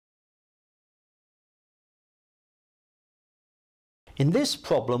In this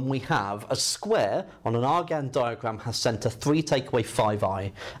problem, we have a square on an Argand diagram has centre 3 take away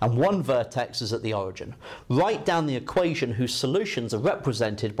 5i, and one vertex is at the origin. Write down the equation whose solutions are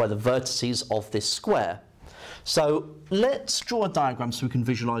represented by the vertices of this square. So let's draw a diagram so we can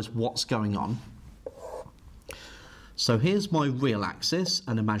visualise what's going on. So here's my real axis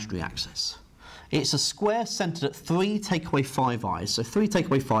and imaginary axis. It's a square centred at 3 take away 5i, so 3 take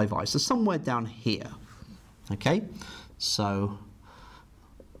away 5i, so somewhere down here. Okay, so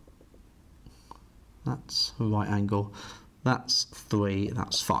that's a right angle, that's 3,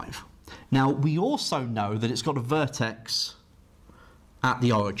 that's 5. Now we also know that it's got a vertex at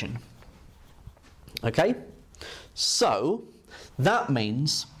the origin. Okay, so that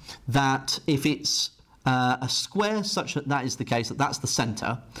means that if it's a square such that that is the case, that that's the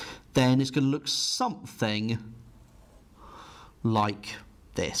centre, then it's going to look something like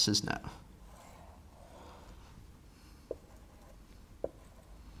this, isn't it?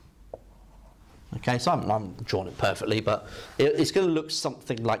 Okay, so I'm drawing it perfectly, but it's going to look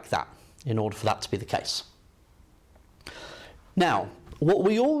something like that in order for that to be the case. Now, what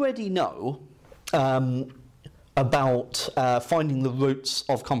we already know about finding the roots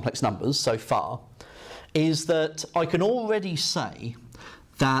of complex numbers so far is that I can already say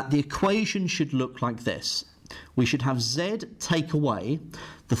that the equation should look like this. We should have z take away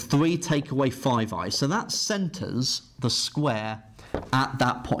the 3 take away 5i, so that centres the square at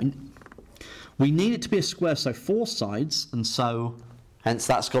that point. We need it to be a square, so 4 sides, and so hence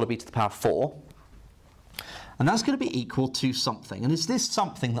that's got to be to the power 4. And that's going to be equal to something. And is this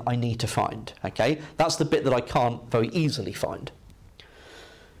something that I need to find? Okay, that's the bit that I can't very easily find.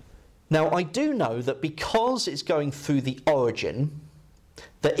 Now, I do know that because it's going through the origin,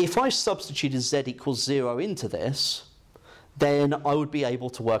 that if I substituted z equals 0 into this, then I would be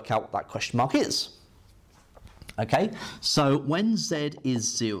able to work out what that question mark is. Okay, so when z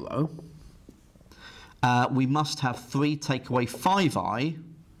is 0, we must have 3 take away 5i,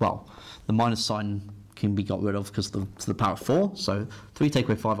 well, the minus sign can be got rid of because to the power 4, so 3 take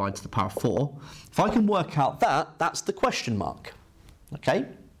away 5i to the power 4. If I can work out that, that's the question mark. Okay?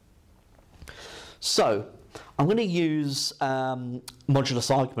 So, I'm going to use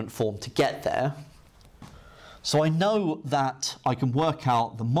modulus argument form to get there. So I know that I can work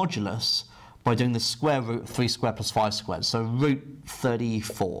out the modulus by doing the square root of 3 squared plus 5 squared, so root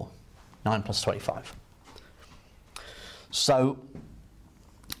 34, 9 plus 25. So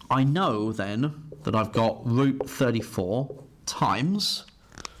I know then that I've got root 34 times.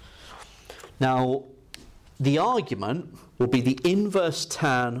 Now, the argument will be the inverse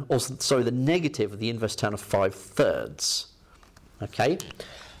tan, or sorry, the negative of the inverse tan of 5/3. Okay,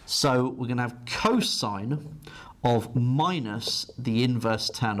 so we're going to have cosine of minus the inverse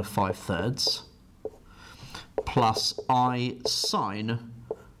tan of 5/3 plus I sine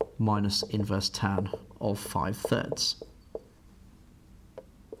minus inverse tan of 5/3.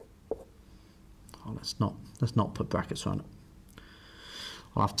 Oh, let's not put brackets around it.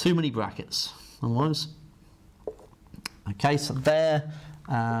 I'll have too many brackets otherwise. Okay, so there,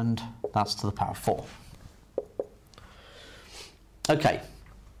 and that's to the power 4. Okay,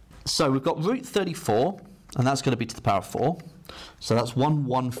 so we've got root 34, and that's going to be to the power 4. So that's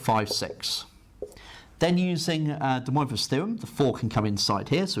 1156. Then using De Moivre's theorem, the 4 can come inside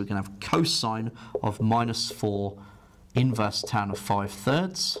here, so we can have cosine of minus 4 inverse tan of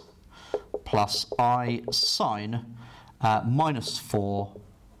 5/3 plus I sine minus 4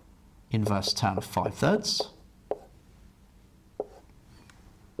 inverse tan of 5/3.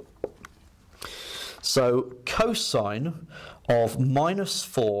 So cosine of minus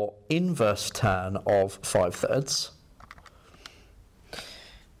 4 inverse tan of 5/3.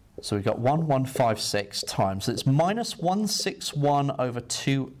 So we've got 1156 times, so it's minus 161 over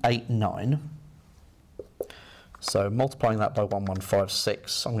 289. So multiplying that by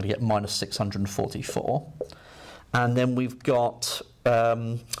 1156, I'm going to get minus 644. And then we've got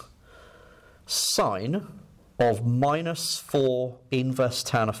sine of minus 4 inverse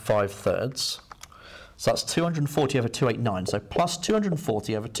tan of 5/3. So that's 240 over 289. So plus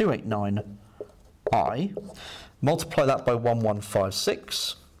 240 over 289i. Multiply that by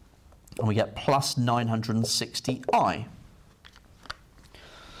 1156. And we get plus 960i.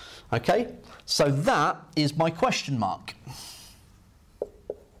 Okay, so that is my question mark.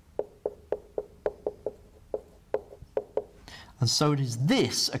 And so it is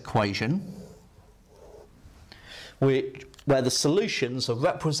this equation where the solutions are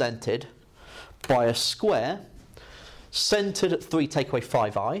represented by a square centred at 3 take away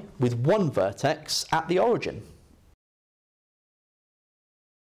 5i with one vertex at the origin.